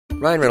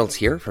Ryan Reynolds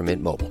here from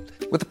Mint Mobile.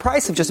 With the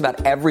price of just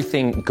about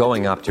everything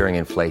going up during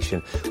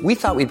inflation, we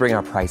thought we'd bring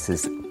our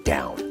prices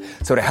down.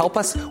 So to help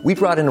us, we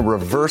brought in a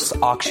reverse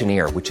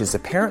auctioneer, which is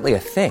apparently a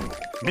thing.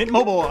 Mint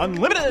Mobile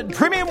Unlimited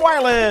Premium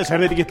Wireless. How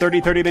to get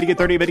 30, 30, bit to get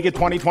 30, bit to get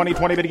 20, 20,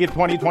 20, bit to get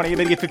 20, 20,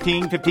 bit to get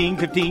 15, 15,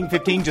 15,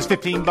 15, just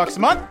 $15 a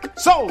month?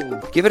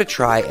 Sold! Give it a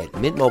try at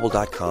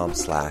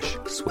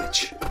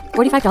mintmobile.com/switch.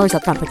 $45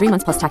 up front for 3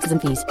 months plus taxes and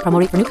fees. Promo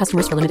rate for new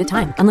customers for limited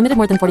time. Unlimited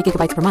more than 40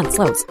 gigabytes per month.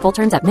 Slows full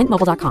terms at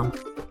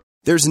mintmobile.com.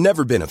 There's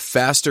never been a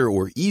faster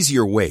or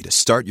easier way to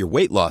start your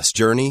weight loss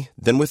journey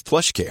than with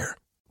PlushCare.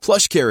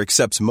 PlushCare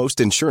accepts most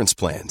insurance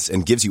plans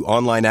and gives you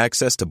online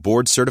access to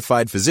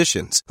board-certified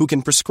physicians who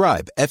can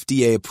prescribe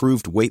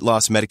FDA-approved weight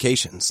loss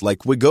medications like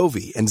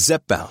Wegovy and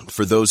Zepbound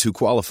for those who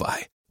qualify.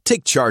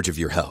 Take charge of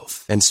your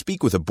health and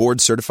speak with a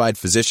board-certified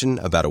physician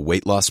about a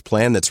weight loss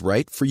plan that's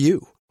right for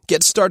you.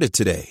 Get started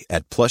today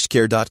at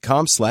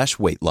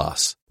plushcare.com/weight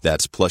loss.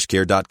 That's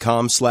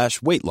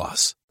plushcare.com/weight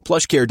loss.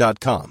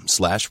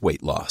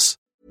 plushcare.com/weight loss.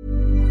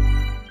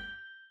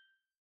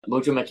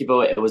 Mojo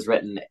Mickybo, it was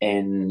written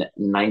in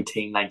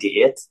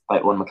 1998 by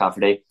Owen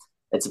McCafferty.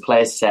 It's a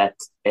play set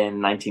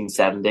in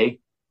 1970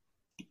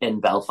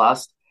 in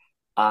Belfast.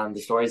 And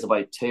the story is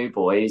about two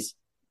boys.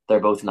 They're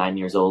both 9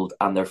 years old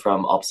and they're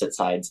from opposite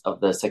sides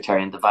of the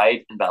sectarian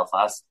divide in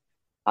Belfast.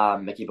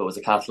 Mickybo was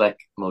a Catholic,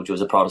 Mojo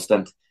was a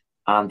Protestant.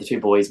 And the two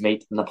boys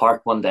meet in the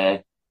park one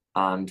day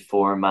and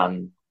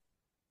form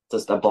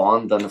just a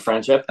bond and a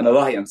friendship. An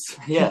alliance.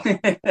 Yeah.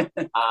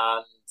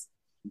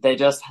 And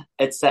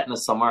it's set in the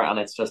summer and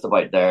it's just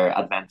about their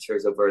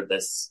adventures over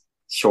this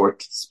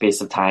short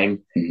space of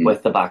time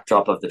with the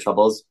backdrop of the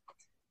Troubles.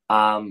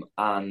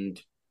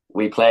 And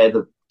we play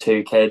the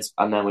two kids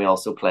and then we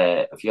also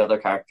play a few other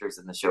characters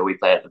in the show. We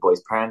play the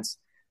boys' parents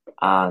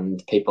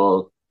and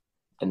people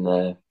in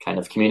the kind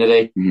of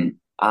community.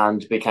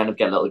 And we kind of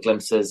get little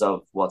glimpses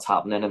of what's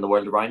happening in the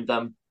world around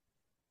them.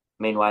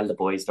 Meanwhile, the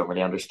boys don't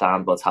really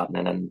understand what's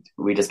happening and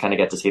we just kind of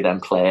get to see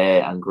them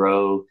play and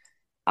grow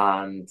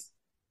and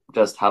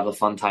just have a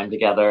fun time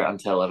together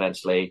until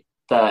eventually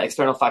the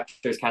external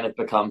factors kind of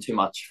become too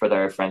much for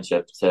their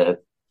friendship to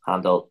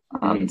handle.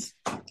 And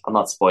I'll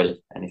not spoil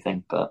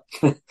anything, but...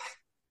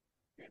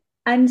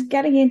 And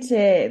getting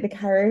into the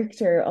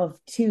character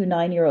of two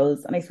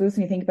 9-year-olds, and I suppose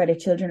when you think about it,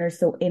 children are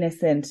so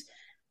innocent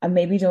and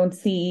maybe don't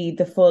see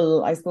the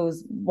full, I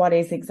suppose, what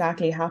is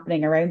exactly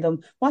happening around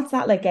them. What's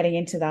that like, getting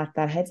into that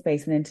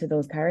headspace and into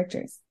those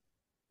characters?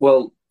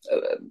 Well,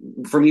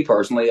 for me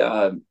personally,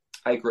 I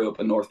grew up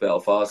in North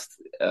Belfast.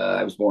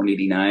 I was born in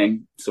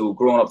 89. So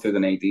growing up through the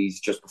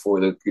 90s, just before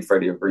the Good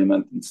Friday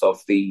Agreement and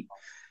stuff, and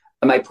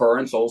my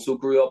parents also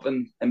grew up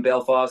in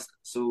Belfast.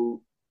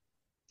 So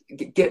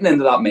getting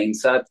into that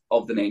mindset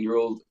of the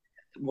 9-year-old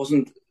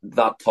wasn't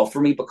that tough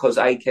for me because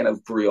I kind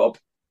of grew up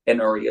in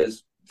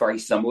areas very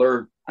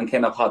similar and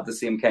kind of had the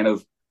same kind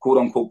of quote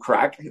unquote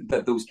crack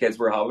that those kids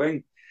were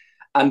having.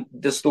 And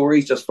the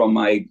stories just from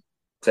my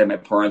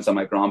parents and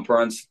my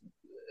grandparents,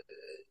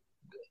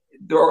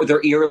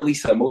 they're eerily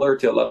similar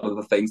to a lot of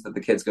the things that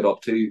the kids get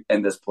up to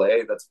in this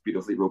play that's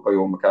beautifully wrote by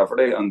Owen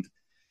McCafferty. And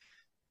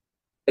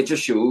it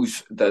just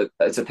shows that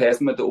it's a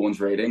testament to Owen's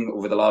writing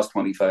over the last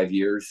 25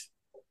 years.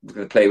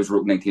 The play was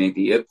wrote in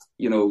 1988,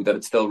 that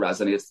it still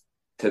resonates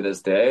to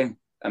this day.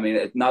 I mean,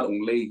 it not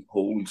only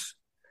holds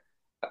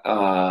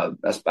a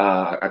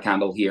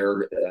candle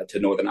here to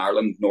Northern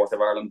Ireland, north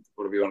of Ireland,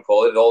 whatever you want to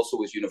call it, it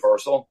also is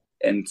universal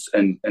in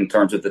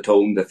terms of the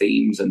tone, the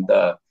themes, and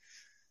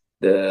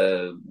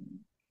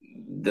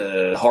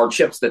the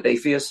hardships that they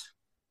face.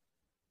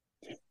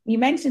 You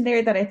mentioned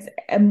there that it's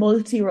a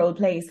multi-role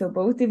play, so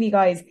both of you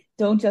guys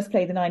don't just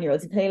play the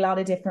 9-year-olds, you play a lot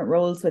of different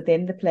roles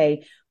within the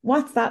play.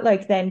 What's that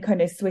like then,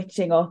 kind of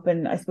switching up,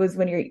 and I suppose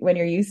when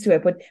you're used to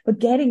it, but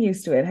getting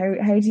used to it,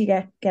 how do you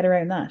get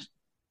around that?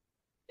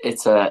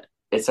 It's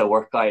a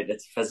workout.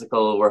 It's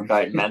physical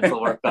workout,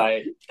 mental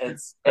workout.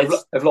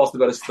 I've lost a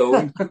bit of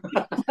stone.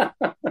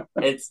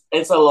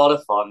 It's a lot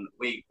of fun.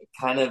 We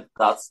kind of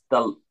that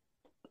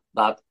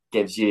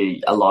gives you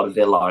a lot of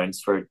the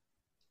allowance for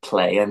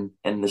playing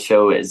in the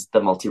show is the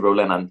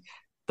multi-rolling and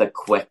the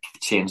quick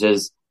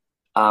changes.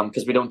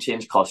 Because we don't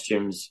change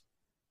costumes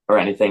or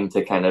anything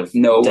to kind of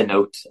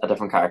denote a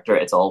different character.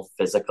 It's all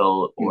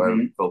physical or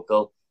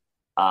vocal.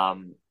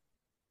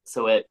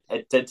 So it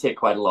did take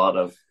quite a lot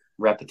of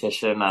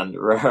repetition and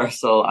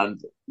rehearsal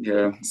and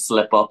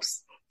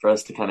slip-ups for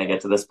us to kind of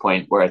get to this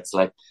point where it's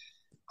like,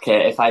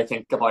 okay, if I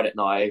think about it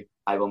now,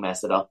 I will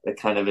mess it up. It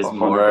kind of is 100%.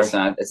 More...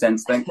 It's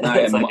instinct now.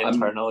 It's like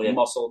internal,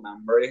 muscle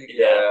memory.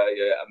 Yeah.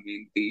 I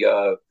mean,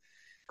 the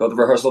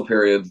rehearsal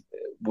period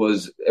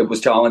was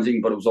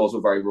challenging, but it was also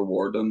very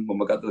rewarding when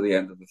we got to the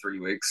end of the 3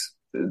 weeks.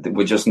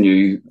 We just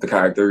knew the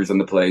characters in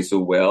the play so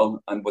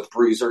well. And with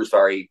Bruiser's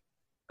very,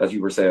 as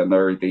you were saying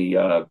there,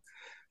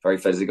 very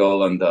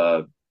physical and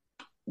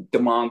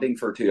demanding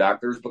for two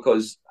actors,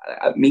 because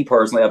me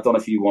personally, I've done a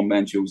few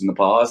one-man shows in the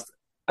past,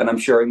 and I'm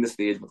sharing the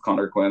stage with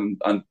Connor Quinn.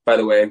 And by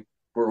the way,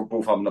 we're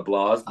both having a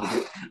blast.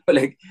 But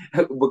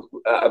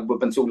we've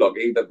been so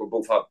lucky that we're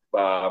both on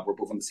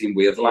the same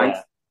wavelength.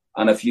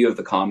 And a few of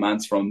the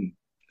comments from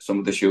some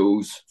of the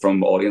shows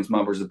from audience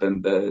members have been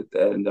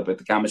about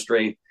the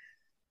chemistry.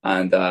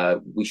 And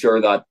we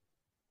share that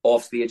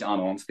off stage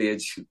and on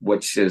stage,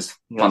 which is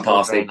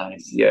fantastic.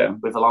 Nice. Yeah,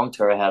 we have a long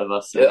tour ahead of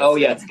us. So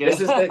it's good. This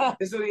is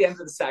the end of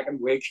the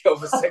second week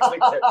of a 6-week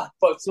tour,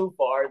 but so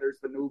far there's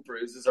been no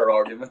bruises or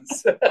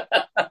arguments.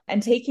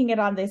 And taking it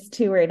on this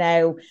tour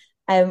now,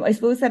 I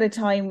suppose at a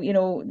time, you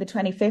know, the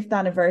 25th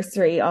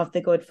anniversary of the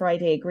Good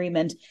Friday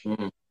Agreement,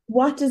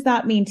 what does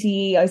that mean to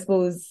you? I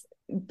suppose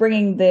it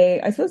brings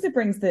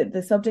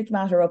the subject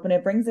matter up, and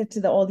it brings it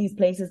to all these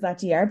places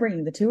that you are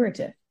bringing the tour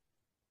to.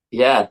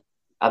 Yeah,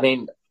 I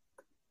mean,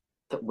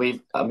 I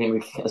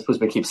suppose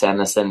we keep saying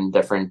this in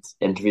different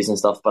interviews and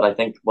stuff, but I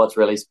think what's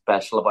really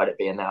special about it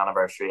being the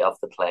anniversary of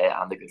the play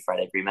and the Good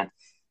Friday Agreement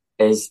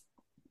is,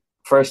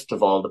 first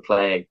of all, the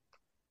play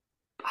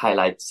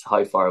highlights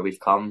how far we've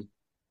come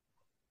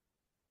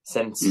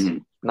since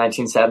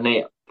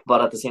 1970,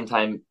 but at the same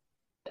time,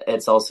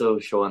 it's also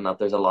showing that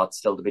there's a lot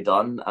still to be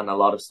done, and a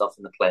lot of stuff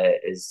in the play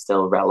is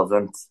still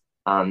relevant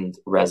and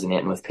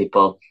resonating with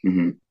people.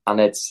 And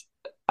I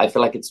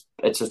feel like it's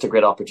just a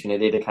great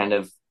opportunity to kind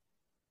of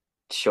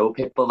show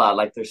people that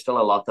like there's still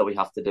a lot that we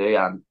have to do,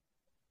 and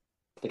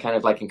to kind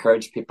of like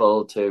encourage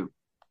people to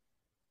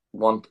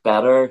want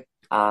better.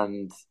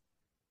 And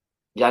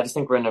yeah, I just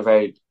think we're in a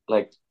very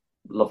like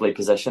lovely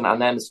position.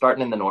 And then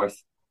starting in the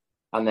north,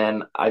 and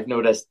then I've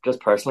noticed just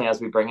personally as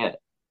we bring it,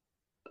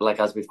 like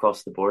as we've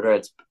crossed the border,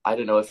 it's, I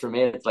don't know, for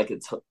me it's like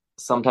it's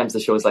sometimes the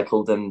show is like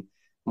holding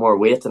more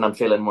weight, and I'm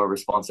feeling more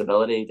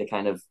responsibility to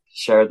kind of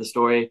share the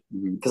story,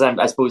 because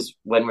I suppose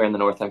when we're in the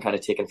north, I'm kind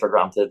of taking for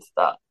granted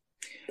that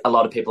a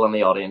lot of people in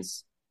the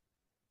audience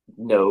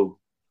know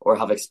or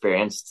have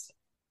experienced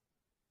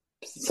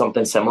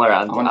something similar,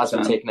 and 100%. As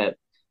we're taking it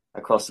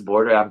across the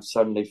border, I'm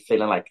suddenly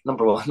feeling like,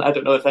 number one, I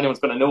don't know if anyone's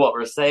going to know what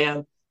we're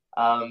saying,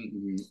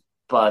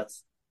 but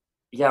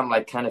yeah, I'm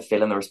like kind of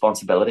feeling the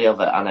responsibility of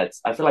it, and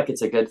I feel like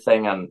it's a good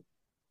thing. And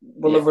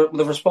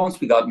the response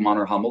we got in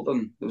Manor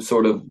Hamilton was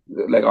sort of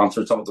like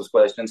answered some of those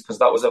questions, because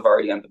that was a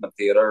very intimate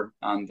theatre,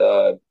 and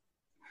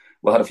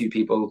we had a few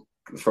people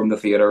from the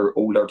theatre,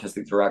 old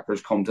artistic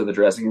directors, come to the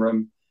dressing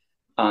room,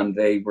 and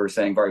they were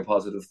saying very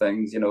positive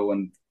things, you know,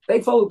 and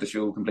they followed the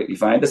show completely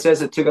fine. They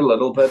says it took a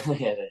little bit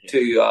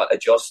to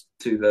adjust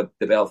to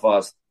the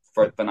Belfast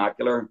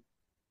vernacular,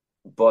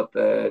 but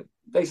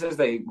they says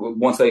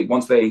once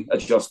they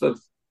adjusted,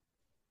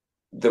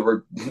 they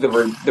were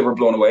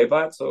blown away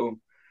by it. So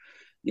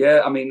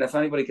yeah, I mean, if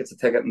anybody gets a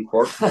ticket in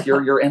Cork,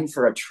 you're in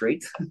for a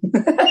treat.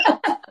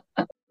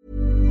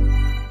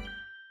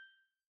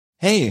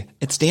 Hey,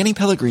 it's Danny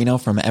Pellegrino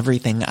from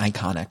Everything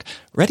Iconic.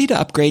 Ready to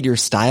upgrade your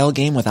style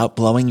game without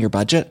blowing your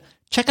budget?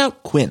 Check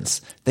out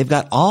Quince. They've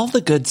got all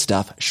the good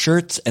stuff,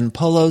 shirts and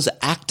polos,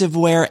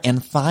 activewear,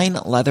 and fine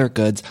leather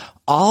goods,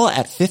 all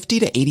at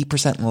 50 to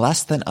 80%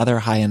 less than other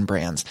high-end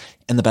brands.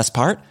 And the best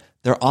part?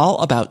 They're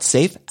all about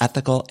safe,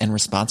 ethical, and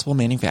responsible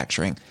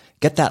manufacturing.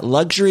 Get that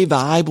luxury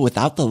vibe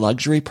without the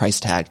luxury price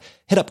tag.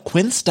 Hit up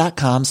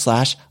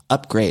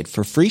quince.com/upgrade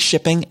for free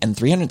shipping and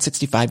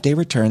 365-day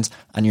returns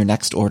on your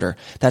next order.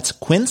 That's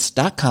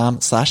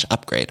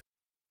quince.com/upgrade.